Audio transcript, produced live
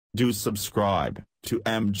Do subscribe to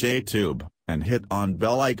MJTube and hit on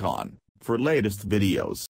bell icon for latest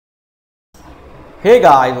videos. Hey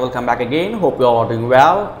guys, welcome back again. Hope you all are doing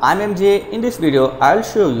well. I'm MJ. In this video, I'll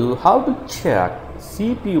show you how to check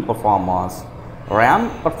CPU performance, RAM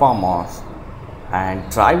performance,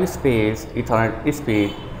 and drive space, Ethernet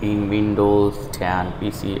speed in Windows 10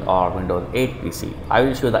 PC or Windows 8 PC. I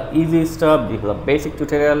will show the easy stuff. This is a basic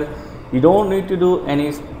tutorial. You don't need to do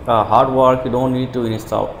any hard work. You don't need to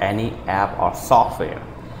install any app or software.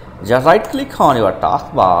 Just right click on your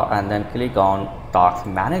taskbar and then click on Task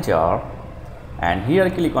Manager, and here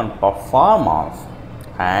click on Performance,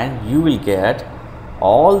 and you will get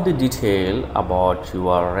all the detail about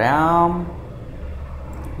your RAM,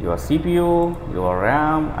 your CPU, your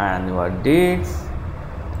RAM, and your disk,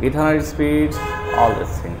 Ethernet speed, all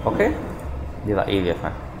this thing. Okay, these are easiest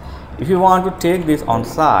one. If you want to take this on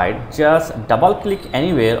site, just double click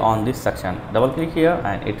anywhere on this section. Double click here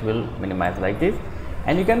and it will minimize like this,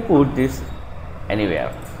 and you can put this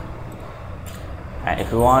anywhere. And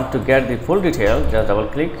if you want to get the full detail, just double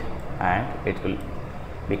click and it will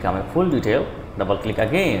become a full detail. Double click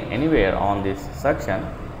again anywhere on this section,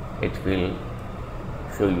 it will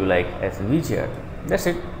show you like as widget. That's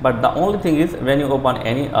it. But the only thing is, when you open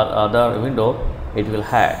any other window, it will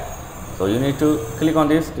hide. So you need to click on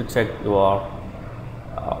this to check your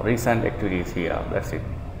recent activities here. That's it.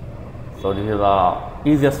 So this is the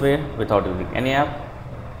easiest way without using any app.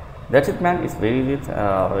 That's it, man. It's very easy,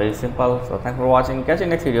 very simple. So thanks for watching. Catch you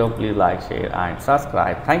next video. Please like, share, and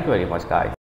subscribe. Thank you very much, guys.